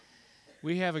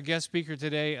We have a guest speaker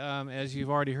today, as you've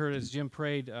already heard, as Jim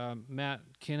prayed, Matt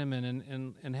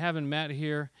Kinnaman, and having Matt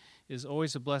here is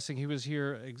always a blessing. He was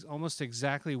here almost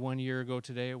exactly 1 year ago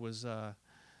today. It was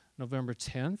November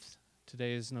 10th.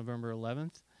 Today is November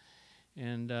 11th,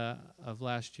 and of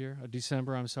last year,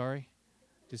 December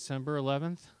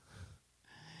 11th,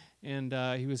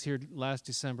 and he was here last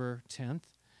December 10th,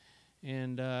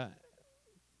 and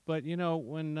but you know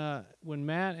when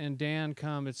Matt and Dan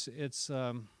come, it's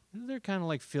they're kind of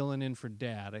like filling in for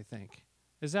Dad, I think.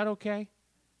 Is that okay?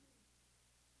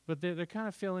 But they're kind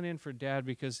of filling in for Dad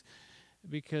because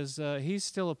he's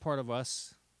still a part of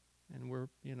us, and we're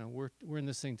in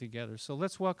this thing together. So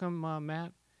let's welcome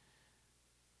Matt.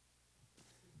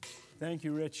 Thank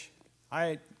you, Rich.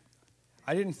 I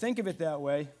didn't think of it that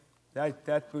way.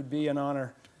 That would be an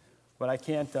honor, but I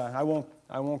can't. I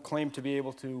won't claim to be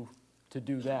able to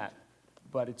do that.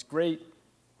 But it's great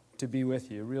to be with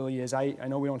you. It really is. I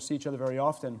know we don't see each other very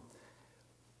often,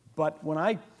 but when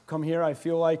I come here, I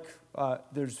feel like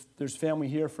there's family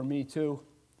here for me too.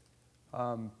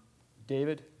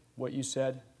 David, what you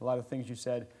said, a lot of things you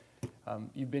said.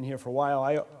 You've been here for a while.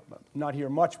 I'm not here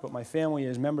much, but my family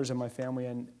is members of my family,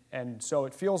 and so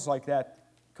it feels like that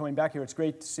coming back here. It's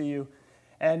great to see you.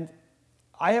 And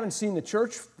I haven't seen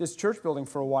this church building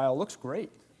for a while. It looks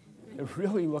great. It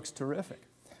really looks terrific.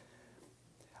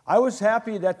 I was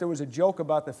happy that there was a joke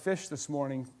about the fish this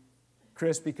morning,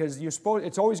 Chris, because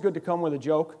it's always good to come with a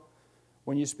joke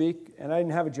when you speak, and I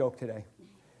didn't have a joke today.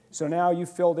 So now you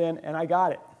filled in, and I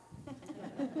got it.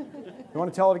 You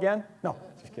want to tell it again? No,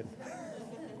 just kidding.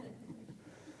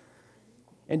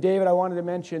 And David, I wanted to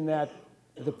mention that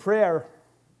the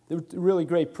really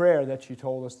great prayer that you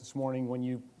told us this morning when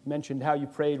you mentioned how you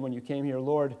prayed when you came here,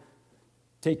 Lord,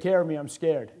 take care of me, I'm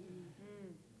scared.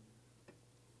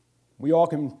 We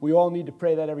all need to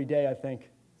pray that every day, I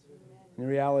think, in the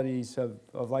realities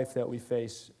of life that we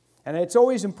face. And it's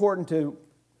always important to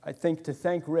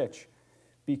thank Rich,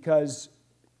 because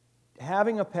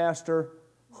having a pastor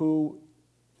who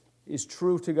is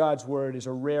true to God's word is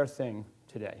a rare thing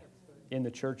today in the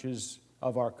churches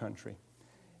of our country.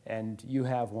 And you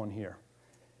have one here.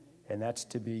 And that's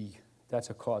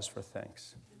a cause for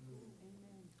thanks.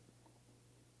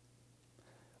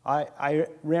 I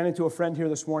ran into a friend here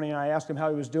this morning, and I asked him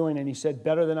how he was doing, and he said,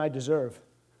 better than I deserve.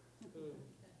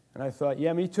 And I thought,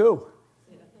 yeah, me too.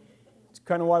 It's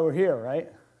kind of why we're here,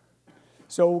 right?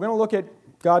 So we're going to look at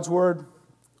God's Word.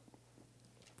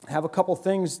 I have a couple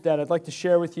things that I'd like to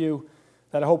share with you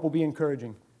that I hope will be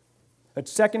encouraging. At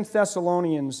 2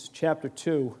 Thessalonians chapter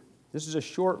 2, this is a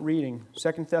short reading,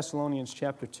 2 Thessalonians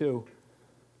chapter 2.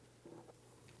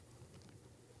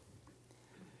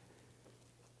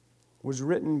 Was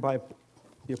written by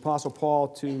the Apostle Paul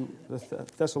to the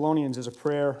Thessalonians as a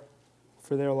prayer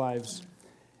for their lives.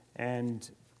 And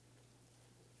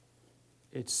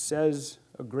it says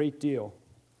a great deal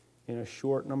in a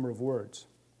short number of words.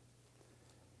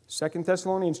 2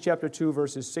 Thessalonians chapter 2,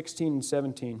 verses 16 and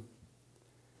 17.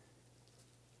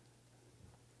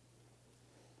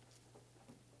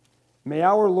 May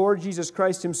our Lord Jesus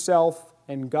Christ himself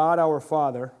and God our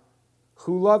Father,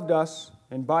 who loved us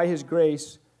and by his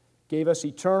grace gave us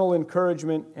eternal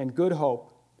encouragement and good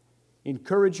hope,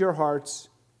 encourage your hearts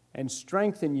and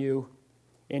strengthen you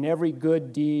in every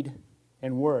good deed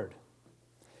and word.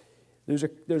 There's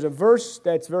a verse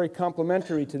that's very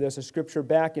complementary to this, a scripture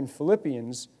back in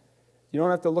Philippians. You don't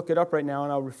have to look it up right now,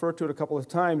 and I'll refer to it a couple of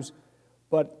times,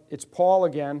 but it's Paul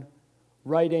again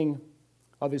writing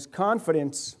of his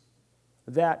confidence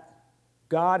that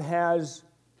God has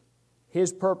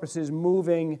his purposes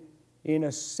moving in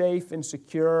a safe and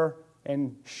secure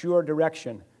and sure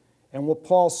direction. And what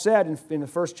Paul said in the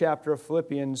first chapter of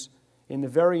Philippians, in the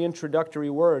very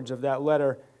introductory words of that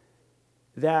letter,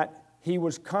 that he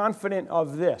was confident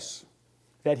of this,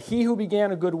 that he who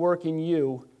began a good work in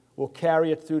you will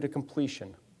carry it through to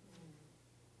completion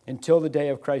until the day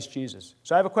of Christ Jesus.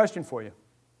 So I have a question for you.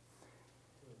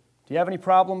 Do you have any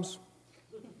problems?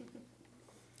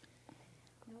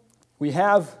 We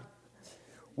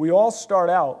all start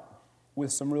out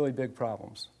with some really big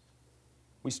problems.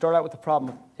 We start out with the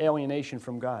problem of alienation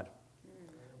from God.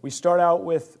 We start out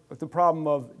with the problem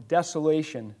of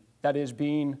desolation, that is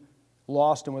being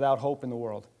lost and without hope in the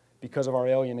world because of our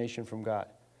alienation from God.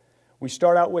 We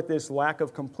start out with this lack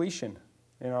of completion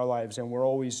in our lives, and we're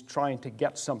always trying to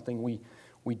get something we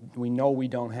know we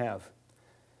don't have.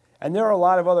 And there are a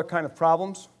lot of other kind of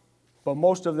problems, but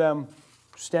most of them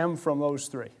stem from those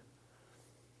three.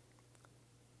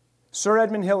 Sir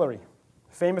Edmund Hillary,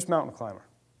 famous mountain climber,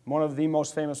 one of the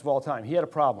most famous of all time, he had a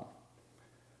problem.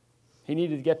 He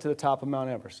needed to get to the top of Mount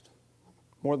Everest.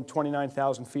 more than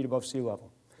 29,000 feet above sea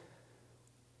level.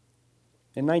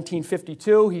 In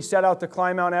 1952, he set out to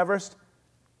climb Mount Everest,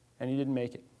 and he didn't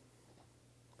make it.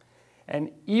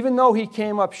 And even though he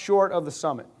came up short of the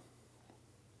summit,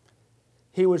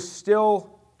 he was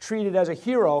still treated as a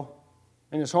hero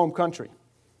in his home country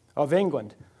of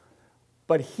England.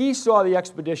 But he saw the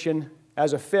expedition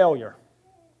as a failure.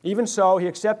 Even so, he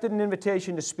accepted an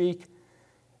invitation to speak,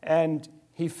 and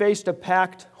he faced a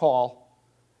packed hall.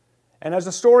 And as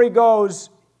the story goes,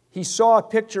 he saw a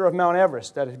picture of Mount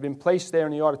Everest that had been placed there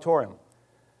in the auditorium.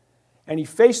 And he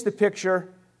faced the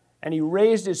picture, and he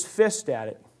raised his fist at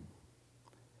it.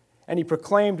 And he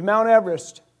proclaimed, "Mount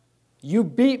Everest, you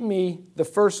beat me the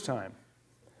first time,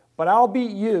 but I'll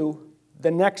beat you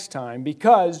the next time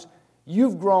because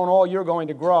you've grown all you're going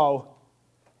to grow,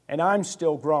 and I'm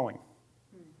still growing."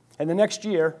 And the next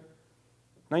year,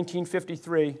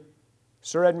 1953,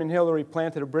 Sir Edmund Hillary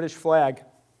planted a British flag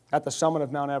at the summit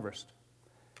of Mount Everest.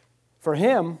 For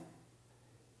him,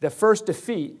 the first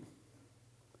defeat,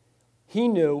 he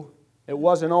knew it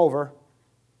wasn't over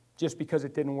just because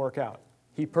it didn't work out.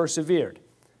 He persevered.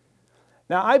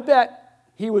 Now, I bet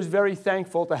he was very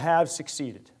thankful to have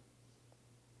succeeded.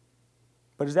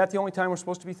 But is that the only time we're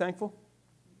supposed to be thankful?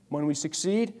 When we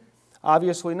succeed?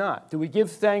 Obviously not. Do we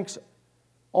give thanks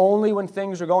only when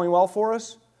things are going well for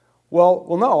us? Well,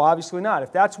 no, obviously not.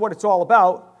 If that's what it's all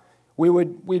about,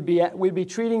 we'd be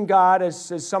treating God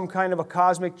as some kind of a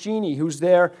cosmic genie who's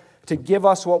there to give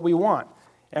us what we want.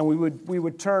 And we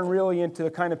would turn really into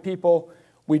the kind of people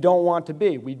we don't want to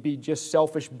be. We'd be just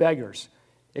selfish beggars,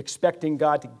 expecting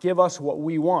God to give us what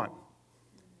we want.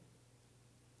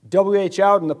 W.H.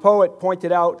 Auden, the poet,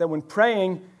 pointed out that when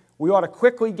praying, we ought to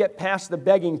quickly get past the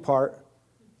begging part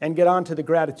and get on to the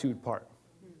gratitude part.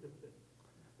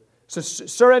 So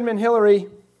Sir Edmund Hillary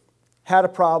had a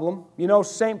problem. You know,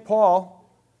 St. Paul,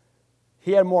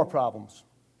 he had more problems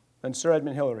than Sir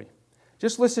Edmund Hillary.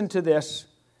 Just listen to this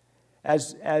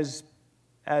as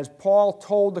Paul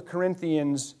told the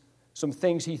Corinthians some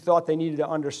things he thought they needed to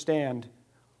understand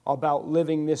about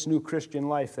living this new Christian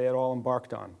life they had all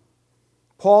embarked on.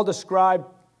 Paul described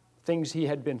things he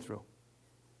had been through,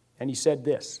 and he said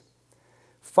this: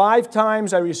 5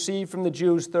 times I received from the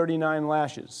Jews 39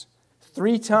 lashes.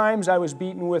 3 times I was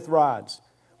beaten with rods.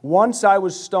 Once I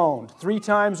was stoned. 3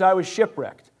 times I was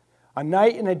shipwrecked. A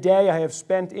night and a day I have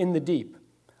spent in the deep.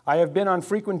 I have been on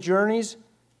frequent journeys,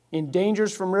 in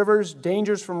dangers from rivers,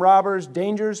 dangers from robbers,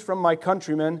 dangers from my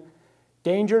countrymen,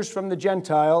 dangers from the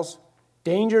Gentiles,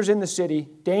 dangers in the city,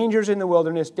 dangers in the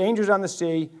wilderness, dangers on the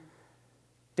sea,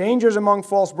 dangers among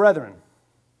false brethren.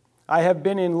 I have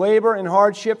been in labor and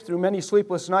hardship through many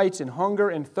sleepless nights, in hunger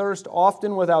and thirst,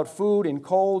 often without food, in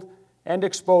cold and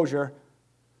exposure.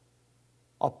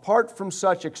 Apart from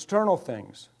such external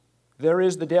things, there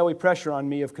is the daily pressure on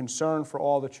me of concern for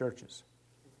all the churches.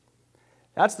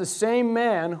 That's the same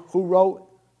man who wrote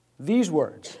these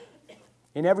words: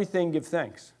 "In everything give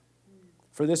thanks,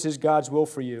 for this is God's will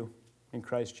for you in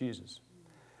Christ Jesus."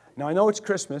 Now, I know it's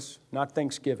Christmas, not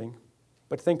Thanksgiving,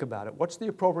 but think about it. What's the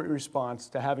appropriate response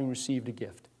to having received a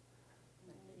gift?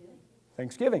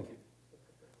 Thanksgiving.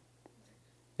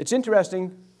 It's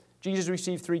interesting, Jesus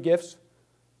received 3 gifts: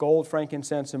 gold,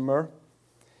 frankincense, and myrrh.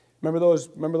 Remember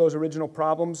those original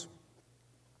problems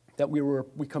that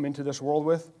we come into this world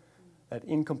with? That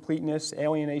incompleteness,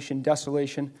 alienation,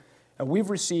 desolation. And we've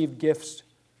received gifts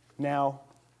now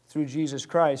through Jesus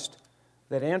Christ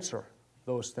that answer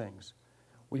those things.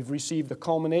 We've received the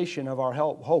culmination of our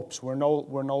hopes. We're no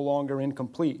longer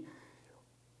incomplete.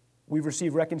 We've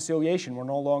received reconciliation. We're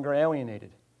no longer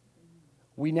alienated.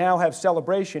 We now have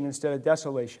celebration instead of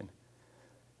desolation.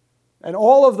 And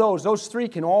all of those 3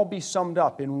 can all be summed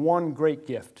up in one great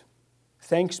gift.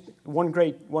 Thanks, one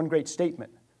great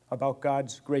statement about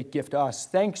God's great gift to us.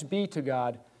 Thanks be to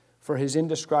God for His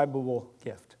indescribable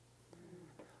gift.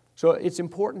 So it's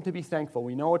important to be thankful.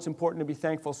 We know it's important to be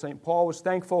thankful. St. Paul was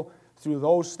thankful through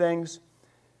those things.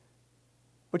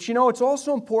 But you know, it's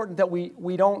also important that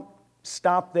we don't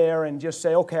stop there and just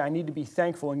say, okay, I need to be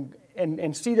thankful,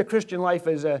 and see the Christian life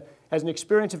as an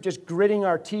experience of just gritting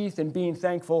our teeth and being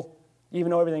thankful even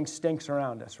though everything stinks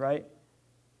around us, right?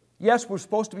 Yes, we're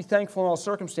supposed to be thankful in all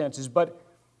circumstances, but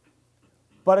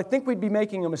I think we'd be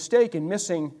making a mistake in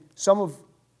missing some of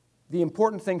the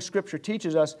important things Scripture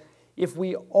teaches us if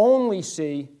we only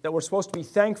see that we're supposed to be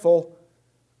thankful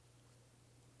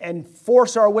and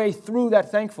force our way through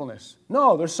that thankfulness.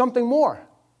 No, there's something more.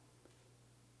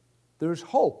 There's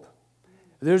hope.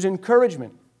 There's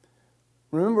encouragement.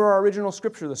 Remember our original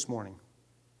Scripture this morning.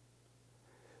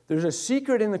 There's a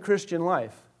secret in the Christian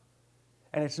life,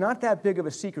 and it's not that big of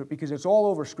a secret because it's all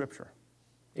over Scripture.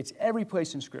 It's every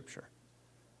place in Scripture.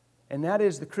 And that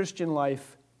is the Christian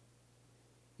life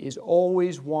is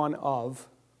always one of,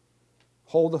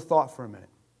 hold the thought for a minute.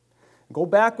 Go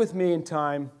back with me in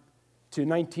time to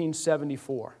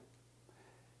 1974.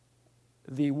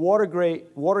 The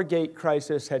Watergate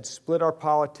crisis had split our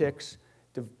politics,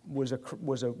 was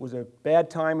a bad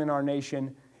time in our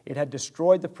nation. It had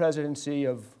destroyed the presidency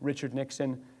of Richard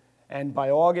Nixon, and by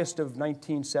August of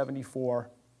 1974,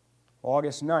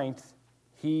 August 9th,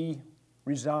 he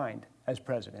resigned as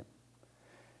president.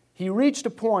 He reached a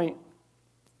point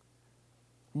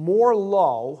more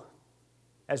low,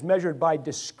 as measured by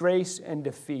disgrace and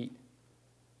defeat,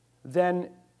 than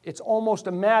it's almost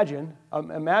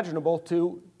imaginable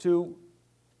to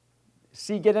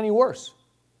see get any worse.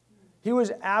 He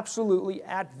was absolutely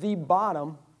at the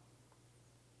bottom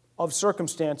of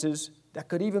circumstances that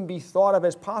could even be thought of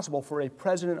as possible for a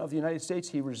president of the United States.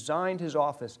 He resigned his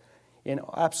office in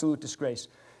absolute disgrace.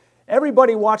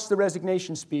 Everybody watched the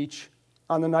resignation speech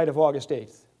on the night of August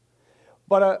 8th.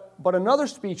 But another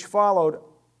speech followed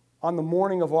on the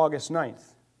morning of August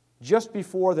 9th, just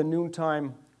before the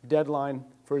noontime deadline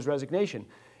for his resignation.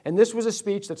 And this was a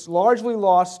speech that's largely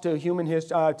lost to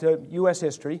U.S.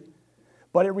 history,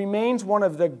 but it remains one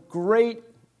of the great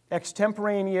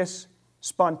extemporaneous,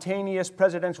 spontaneous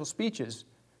presidential speeches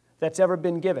that's ever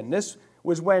been given. This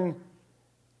was when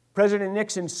President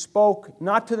Nixon spoke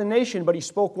not to the nation, but he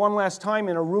spoke one last time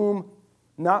in a room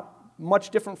not much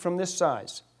different from this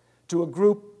size, to a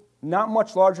group not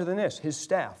much larger than this, his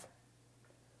staff.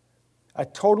 A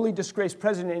totally disgraced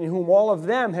president in whom all of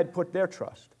them had put their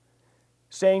trust,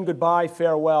 saying goodbye,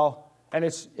 farewell, and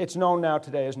it's known now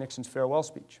today as Nixon's farewell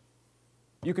speech.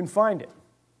 You can find it.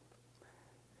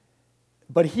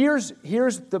 But here's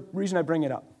the reason I bring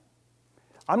it up.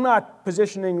 I'm not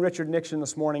positioning Richard Nixon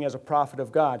this morning as a prophet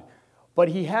of God, but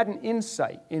he had an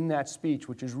insight in that speech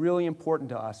which is really important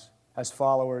to us as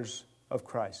followers of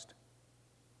Christ.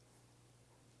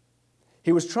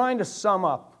 He was trying to sum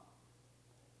up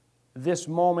this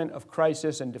moment of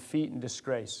crisis and defeat and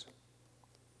disgrace.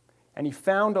 And he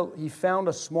found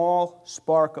a small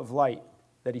spark of light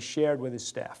that he shared with his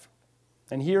staff.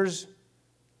 And here's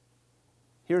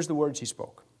the words he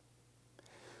spoke.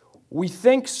 We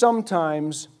think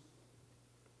sometimes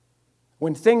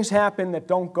when things happen that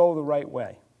don't go the right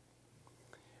way,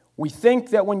 we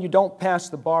think that when you don't pass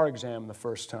the bar exam the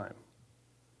first time,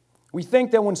 we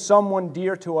think that when someone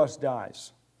dear to us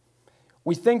dies,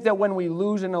 we think that when we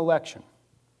lose an election,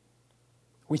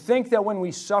 we think that when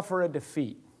we suffer a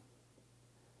defeat,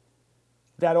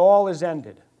 that all is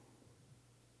ended.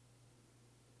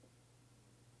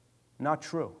 Not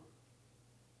true.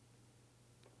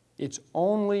 It's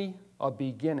only a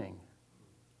beginning,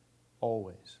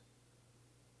 always.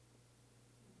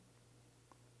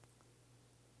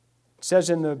 It says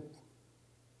in the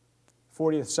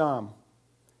 40th Psalm,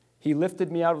 He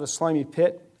lifted me out of the slimy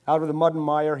pit, out of the mud and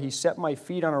mire. He set my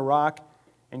feet on a rock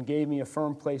and gave me a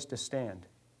firm place to stand.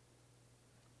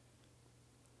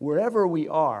 Wherever we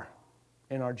are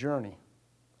in our journey,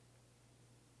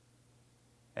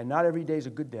 and not every day is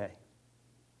a good day,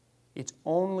 it's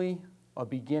only a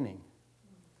beginning.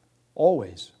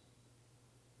 Always.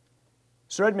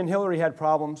 Sir Edmund Hillary had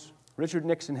problems. Richard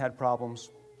Nixon had problems.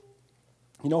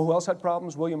 You know who else had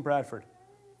problems? William Bradford,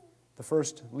 the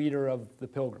first leader of the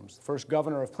Pilgrims, the first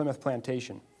governor of Plymouth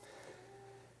Plantation.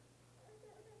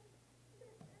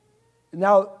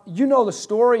 Now, you know the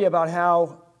story about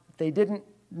how they didn't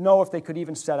know if they could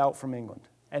even set out from England.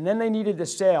 And then they needed to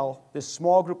sail, this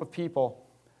small group of people,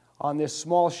 on this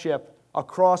small ship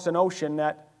across an ocean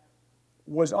that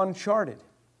was uncharted.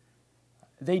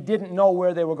 They didn't know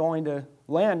where they were going to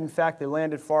land. In fact, they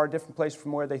landed far a different place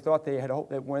from where they thought they had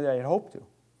hoped to.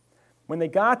 When they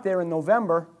got there in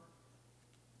November,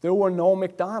 there were no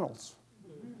McDonald's.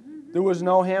 There was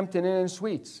no Hampton Inn and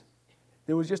Suites.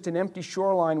 There was just an empty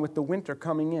shoreline with the winter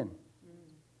coming in.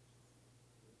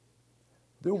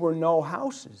 There were no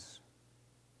houses.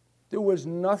 There was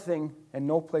nothing and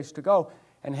no place to go.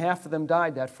 And half of them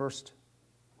died that first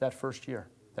year,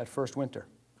 that first winter.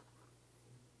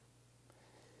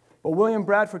 But William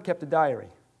Bradford kept a diary.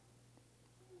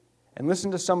 And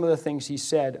listen to some of the things he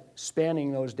said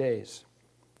spanning those days.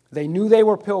 They knew they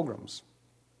were pilgrims.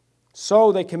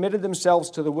 So they committed themselves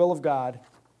to the will of God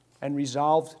and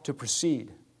resolved to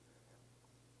proceed.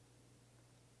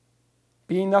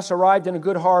 Being thus arrived in a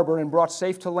good harbor and brought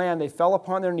safe to land, they fell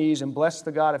upon their knees and blessed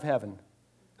the God of heaven,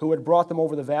 who had brought them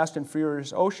over the vast and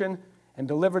furious ocean and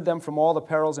delivered them from all the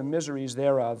perils and miseries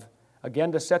thereof,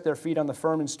 again to set their feet on the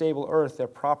firm and stable earth, their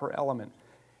proper element.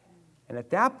 And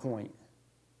at that point,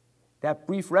 that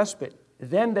brief respite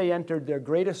Then they entered their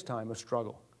greatest time of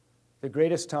struggle, the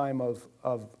greatest time of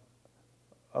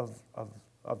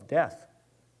death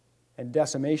and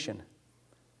decimation.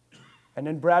 And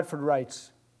then Bradford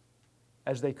writes,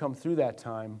 as they come through that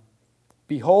time,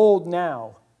 behold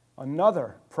now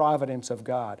another providence of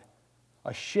God.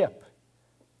 A ship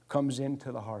comes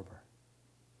into the harbor.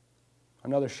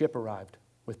 Another ship arrived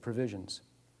with provisions,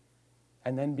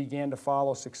 and then began to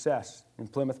follow success in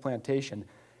Plymouth Plantation.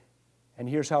 And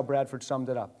here's how Bradford summed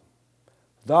it up.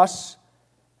 Thus,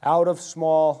 out of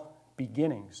small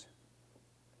beginnings,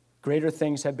 greater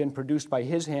things have been produced by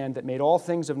his hand that made all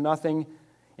things of nothing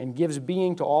and gives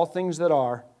being to all things that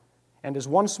are. And as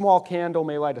one small candle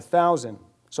may light 1,000,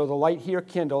 so the light here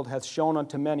kindled hath shone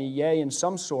unto many, yea, in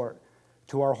some sort,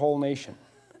 to our whole nation.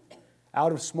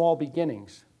 Out of small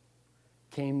beginnings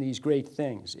came these great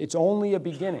things. It's only a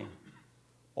beginning,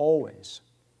 always.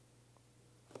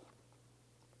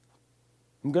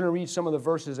 I'm going to read some of the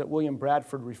verses that William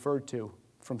Bradford referred to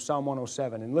from Psalm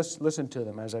 107, and listen to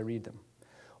them as I read them.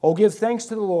 Oh, give thanks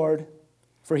to the Lord,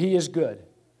 for he is good,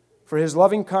 for his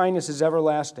loving kindness is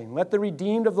everlasting. Let the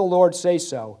redeemed of the Lord say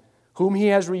so, whom he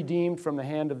has redeemed from the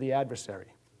hand of the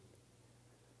adversary,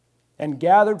 and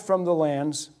gathered from the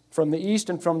lands, from the east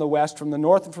and from the west, from the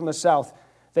north and from the south.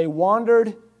 They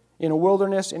wandered in a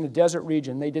wilderness in a desert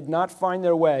region. They did not find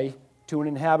their way to an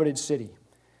inhabited city.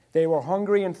 They were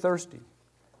hungry and thirsty.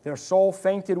 Their soul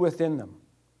fainted within them.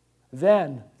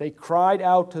 Then they cried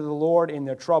out to the Lord in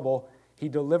their trouble. He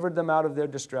delivered them out of their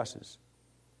distresses.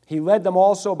 He led them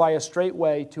also by a straight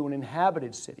way to an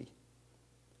inhabited city.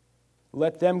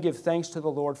 Let them give thanks to the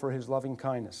Lord for his loving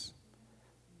kindness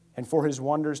and for his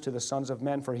wonders to the sons of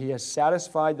men, for he has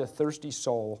satisfied the thirsty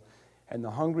soul, and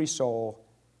the hungry soul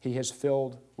he has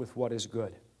filled with what is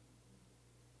good.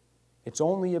 It's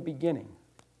only a beginning,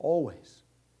 always.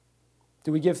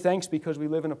 Do we give thanks because we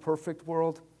live in a perfect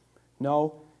world?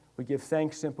 No, we give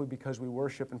thanks simply because we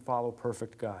worship and follow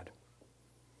perfect God.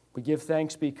 We give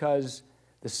thanks because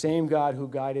the same God who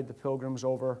guided the pilgrims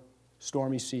over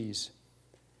stormy seas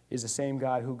is the same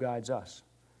God who guides us.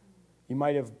 You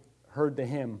might have heard the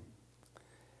hymn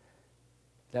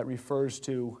that refers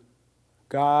to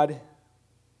God,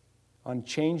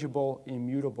 unchangeable,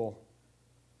 immutable,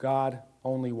 God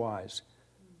only wise.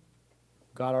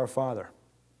 God our Father,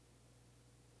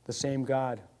 the same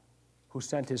God who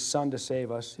sent his Son to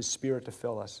save us, his Spirit to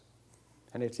fill us.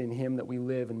 And it's in him that we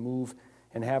live and move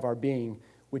and have our being,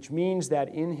 which means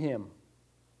that in him,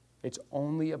 it's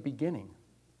only a beginning,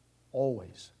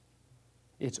 always.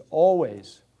 It's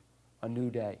always a new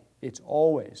day. It's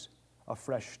always a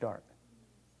fresh start.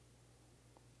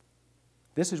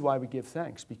 This is why we give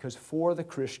thanks, because for the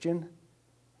Christian,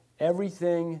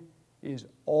 everything is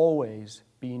always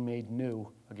being made new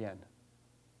again.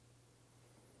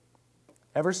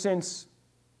 Ever since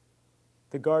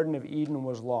the Garden of Eden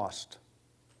was lost,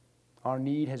 our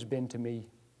need has been to be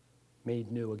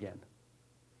made new again.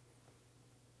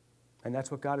 And that's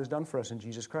what God has done for us in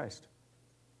Jesus Christ.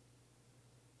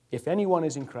 If anyone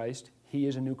is in Christ, he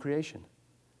is a new creation.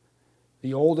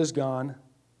 The old is gone,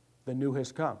 the new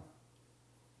has come.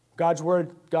 God's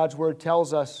word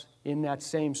tells us in that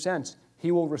same sense,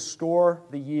 he will restore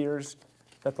the years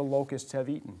that the locusts have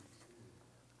eaten.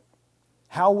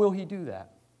 How will he do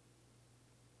that?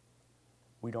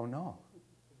 We don't know.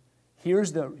 Here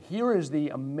is the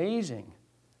amazing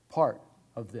part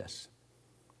of this.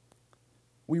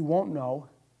 We won't know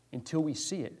until we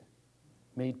see it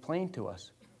made plain to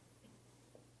us.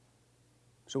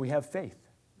 So we have faith.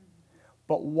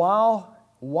 But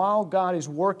while God is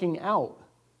working out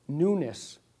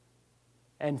newness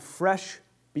and fresh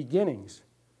beginnings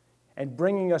and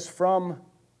bringing us from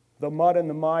the mud and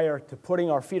the mire to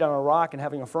putting our feet on a rock and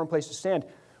having a firm place to stand,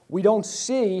 we don't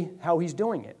see how he's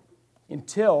doing it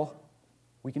until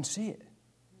we can see it.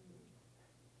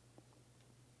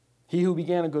 He who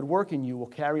began a good work in you will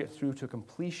carry it through to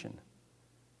completion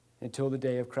until the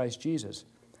day of Christ Jesus.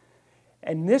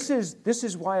 And this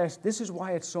is why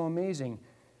it's so amazing,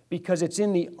 because it's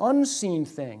in the unseen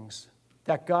things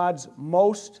that God's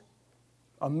most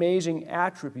amazing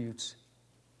attributes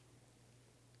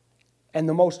and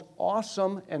the most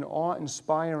awesome and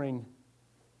awe-inspiring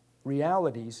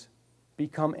realities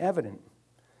become evident.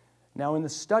 Now, in the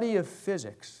study of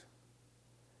physics,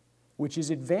 which is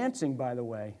advancing, by the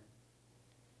way,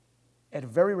 at a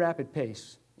very rapid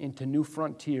pace into new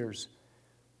frontiers,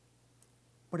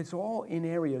 but it's all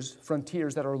in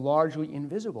frontiers that are largely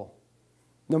invisible,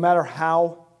 no matter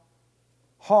how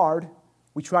hard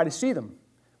we try to see them,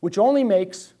 which only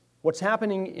makes what's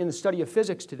happening in the study of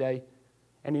physics today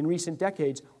and in recent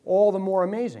decades all the more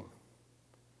amazing.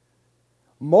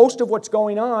 Most of what's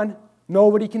going on,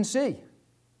 nobody can see.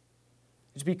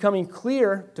 It's becoming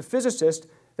clear to physicists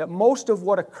that most of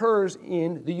what occurs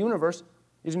in the universe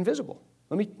is invisible.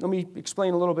 Let me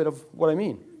explain a little bit of what I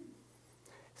mean.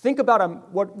 Think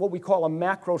about what we call a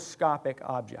macroscopic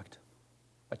object,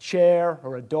 a chair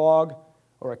or a dog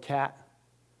or a cat.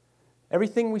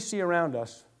 Everything we see around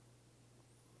us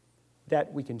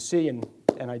that we can see and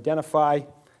identify,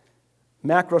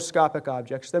 macroscopic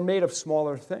objects, they're made of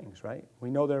smaller things, right? We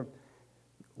know they're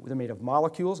made of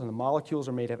molecules, and the molecules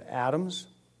are made of atoms.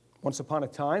 Once upon a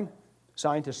time,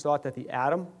 scientists thought that the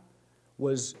atom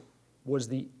was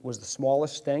the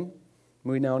smallest thing.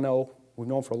 We now know, we've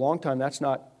known for a long time, that's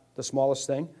not the smallest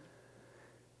thing.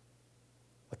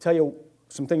 I'll tell you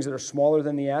some things that are smaller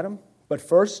than the atom, but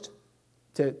first,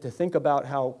 to think about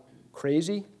how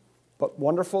crazy but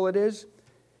wonderful it is,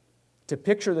 to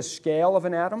picture the scale of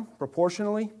an atom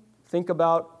proportionally, think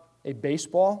about a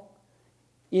baseball.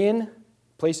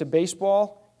 Place a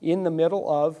baseball in the middle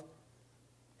of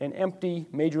an empty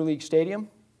Major League stadium.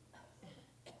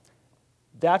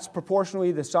 That's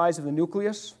proportionally the size of the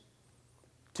nucleus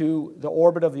to the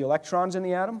orbit of the electrons in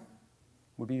the atom,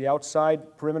 would be the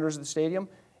outside perimeters of the stadium.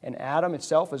 An atom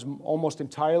itself is almost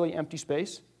entirely empty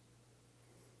space.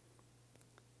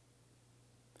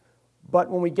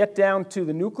 But when we get down to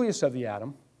the nucleus of the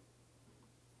atom,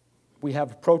 we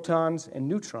have protons and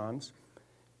neutrons.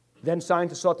 Then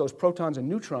scientists thought those protons and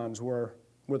neutrons were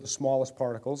the smallest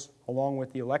particles, along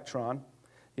with the electron.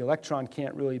 The electron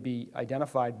can't really be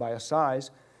identified by a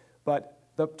size, but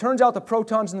turns out the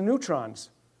protons and the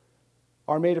neutrons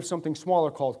are made of something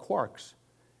smaller called quarks.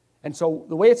 And so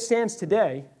the way it stands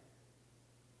today,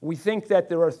 we think that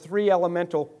there are three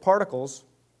elemental particles,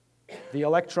 the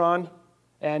electron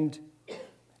and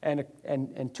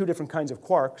two different kinds of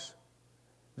quarks,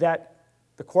 that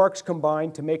the quarks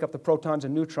combine to make up the protons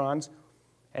and neutrons,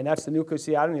 and that's the nucleus of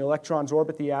the atom. The electrons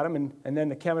orbit the atom, and then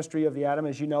the chemistry of the atom,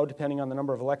 as you know, depending on the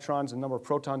number of electrons and number of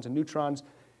protons and neutrons,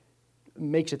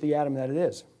 makes it the atom that it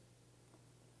is.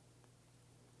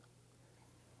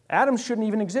 Atoms shouldn't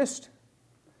even exist.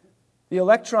 The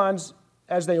electrons,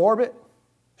 as they orbit,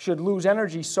 should lose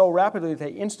energy so rapidly that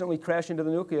they instantly crash into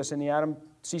the nucleus and the atom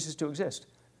ceases to exist.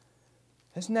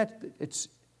 Isn't that,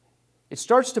 it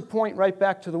starts to point right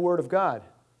back to the Word of God,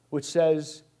 which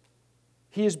says,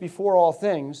 He is before all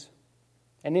things,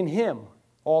 and in Him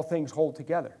all things hold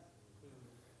together.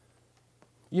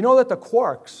 You know that the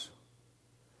quarks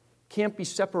can't be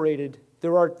separated.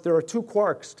 There are two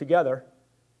quarks together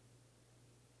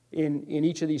in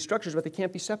each of these structures, but they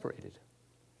can't be separated.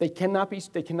 They cannot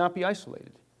be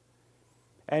isolated.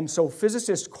 And so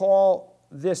physicists call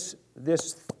this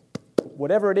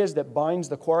whatever it is that binds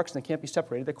the quarks and they can't be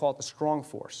separated, they call it the strong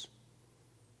force.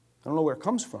 I don't know where it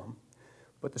comes from,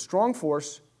 but the strong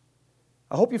force,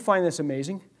 I hope you find this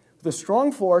amazing. The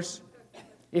strong force,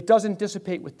 it doesn't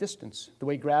dissipate with distance the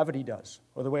way gravity does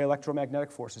or the way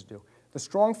electromagnetic forces do. The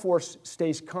strong force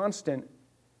stays constant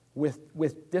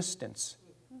with distance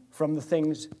from the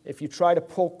things. If you try to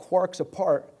pull quarks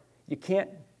apart, you can't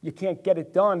get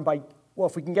it done by, well,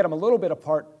 if we can get them a little bit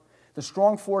apart, the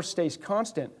strong force stays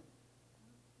constant.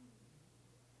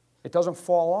 It doesn't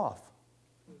fall off.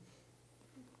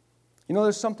 You know,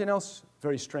 there's something else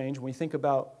very strange when we think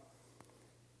about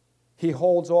He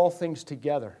holds all things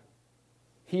together.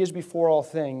 He is before all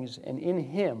things, and in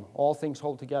Him all things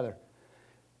hold together.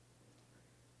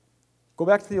 Go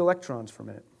back to the electrons for a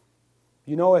minute.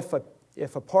 You know, if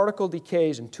a particle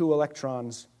decays and two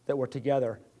electrons that were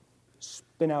together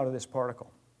spin out of this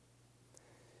particle,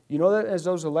 you know that as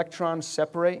those electrons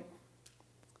separate,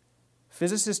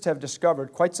 physicists have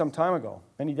discovered quite some time ago,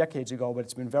 many decades ago, but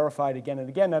it's been verified again and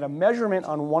again, that a measurement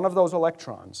on one of those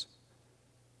electrons,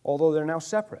 although they're now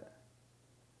separate,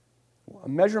 a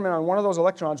measurement on one of those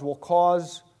electrons will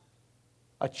cause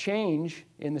a change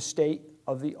in the state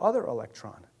of the other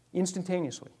electron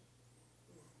instantaneously.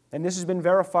 And this has been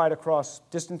verified across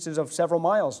distances of several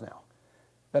miles now,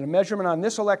 that a measurement on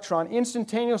this electron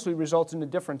instantaneously results in a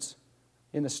difference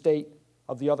in the state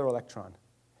of the other electron,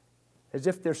 as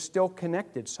if they're still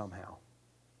connected somehow.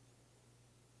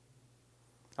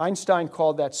 Einstein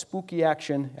called that spooky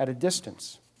action at a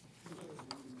distance.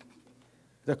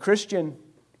 The Christian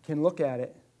can look at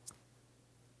it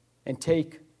and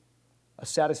take a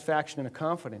satisfaction and a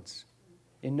confidence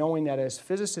in knowing that as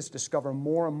physicists discover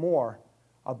more and more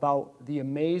about the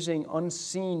amazing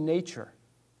unseen nature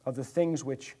of the things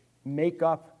which make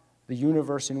up the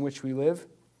universe in which we live,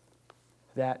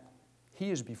 that He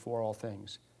is before all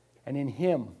things, and in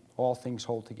Him all things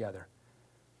hold together.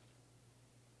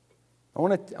 I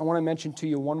want to mention to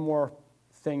you one more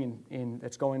thing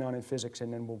that's going on in physics,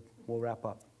 and then we'll wrap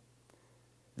up.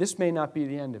 this may not be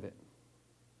the end of it.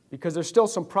 Because there's still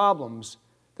some problems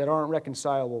that aren't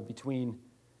reconcilable between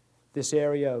this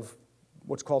area of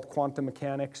what's called quantum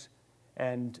mechanics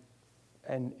and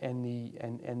the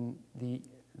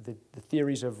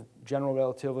theories of general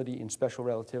relativity and special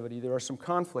relativity. There are some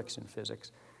conflicts in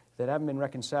physics that haven't been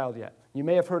reconciled yet. You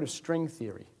may have heard of string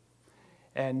theory,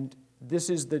 and this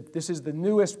is the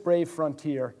newest brave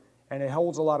frontier, and it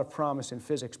holds a lot of promise in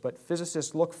physics, but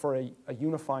physicists look for a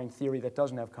unifying theory that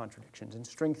doesn't have contradictions, and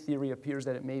string theory appears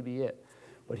that it may be it.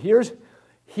 But here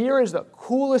is the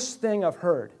coolest thing I've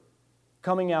heard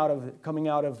coming out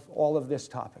of all of this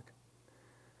topic.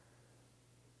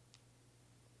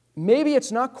 Maybe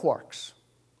it's not quarks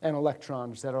and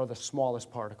electrons that are the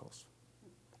smallest particles.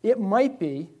 It might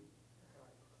be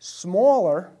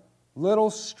smaller little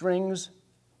strings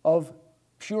of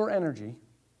pure energy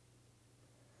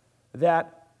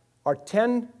that are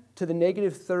 10 to the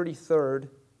negative 33rd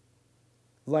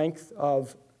length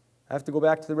of, I have to go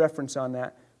back to the reference on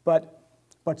that, but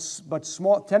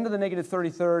small, 10 to the negative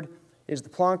 33rd is the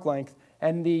Planck length,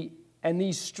 and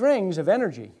these strings of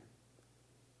energy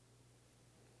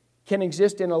can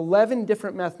exist in 11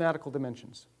 different mathematical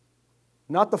dimensions.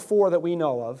 Not the 4 that we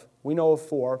know of. We know of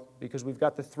 4 because we've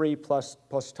got the 3 plus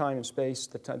time and space,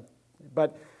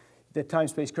 but the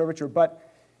time-space curvature.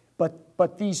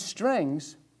 But these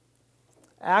strings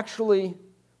actually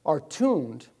are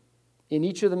tuned, in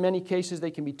each of the many cases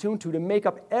they can be tuned to make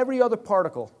up every other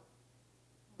particle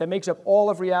that makes up all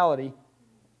of reality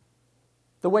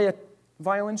the way a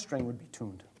violin string would be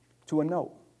tuned to a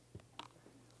note.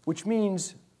 Which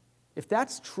means, if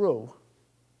that's true,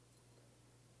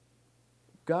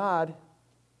 God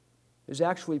is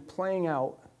actually playing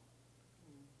out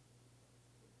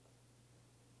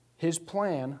His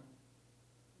plan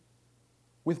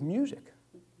with music.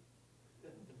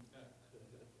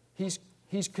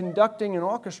 He's conducting an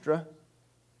orchestra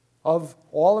of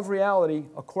all of reality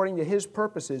according to His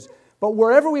purposes. But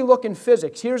wherever we look in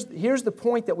physics, here's the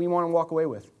point that we want to walk away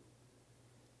with.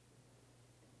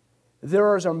 There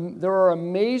are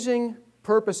amazing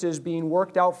purposes being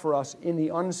worked out for us in the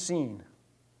unseen.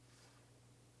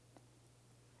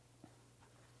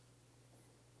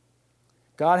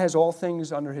 God has all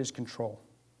things under His control.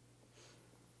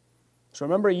 So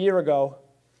remember a year ago,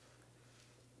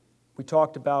 we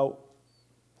talked about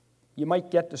you might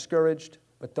get discouraged,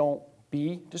 but don't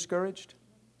be discouraged.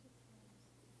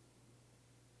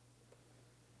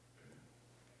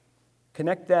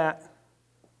 Connect that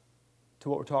to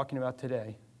what we're talking about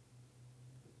today.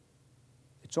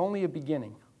 It's only a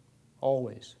beginning,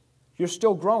 always. You're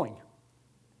still growing.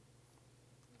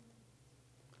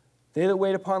 They that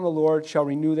wait upon the Lord shall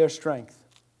renew their strength.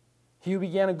 He who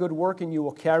began a good work in you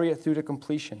will carry it through to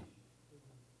completion.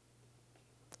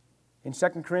 In 2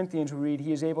 Corinthians we read,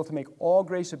 He is able to make all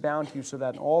grace abound to you, so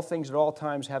that in all things at all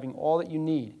times, having all that you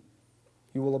need,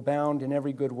 you will abound in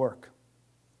every good work.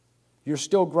 You're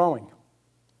still growing.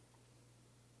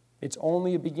 It's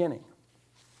only a beginning.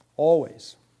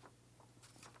 Always.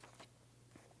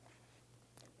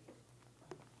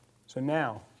 So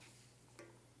now,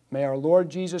 may our Lord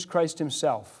Jesus Christ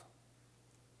Himself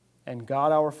and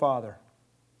God our Father,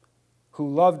 who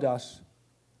loved us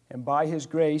and by His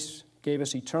grace gave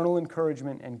us eternal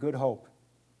encouragement and good hope,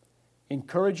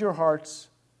 encourage your hearts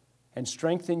and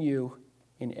strengthen you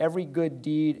in every good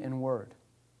deed and word.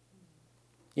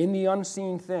 In the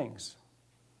unseen things,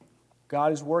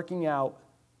 God is working out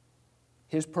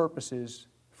His purposes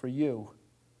for you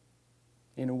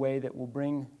in a way that will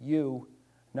bring you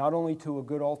not only to a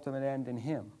good ultimate end in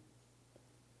Him,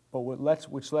 but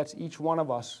which lets each one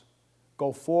of us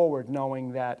go forward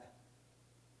knowing that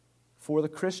for the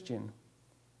Christian,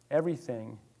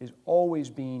 everything is always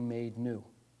being made new.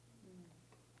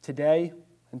 Today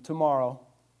and tomorrow,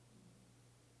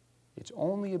 it's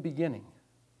only a beginning.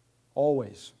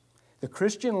 Always. The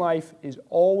Christian life is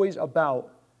always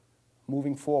about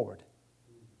moving forward.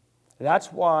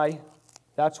 That's why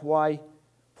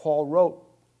Paul wrote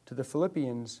to the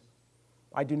Philippians,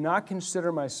 I do not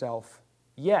consider myself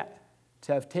yet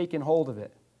to have taken hold of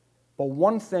it, but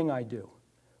one thing I do,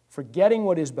 forgetting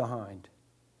what is behind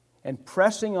and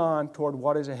pressing on toward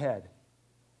what is ahead,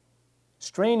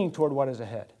 straining toward what is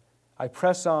ahead, I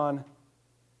press on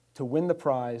to win the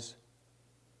prize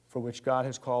for which God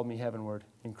has called me heavenward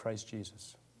in Christ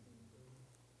Jesus.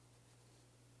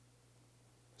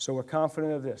 So we're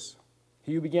confident of this.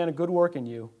 He who began a good work in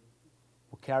you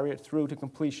will carry it through to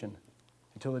completion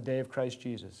until the day of Christ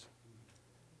Jesus.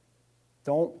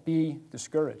 Don't be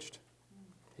discouraged.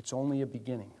 It's only a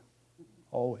beginning.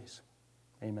 Always.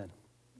 Amen.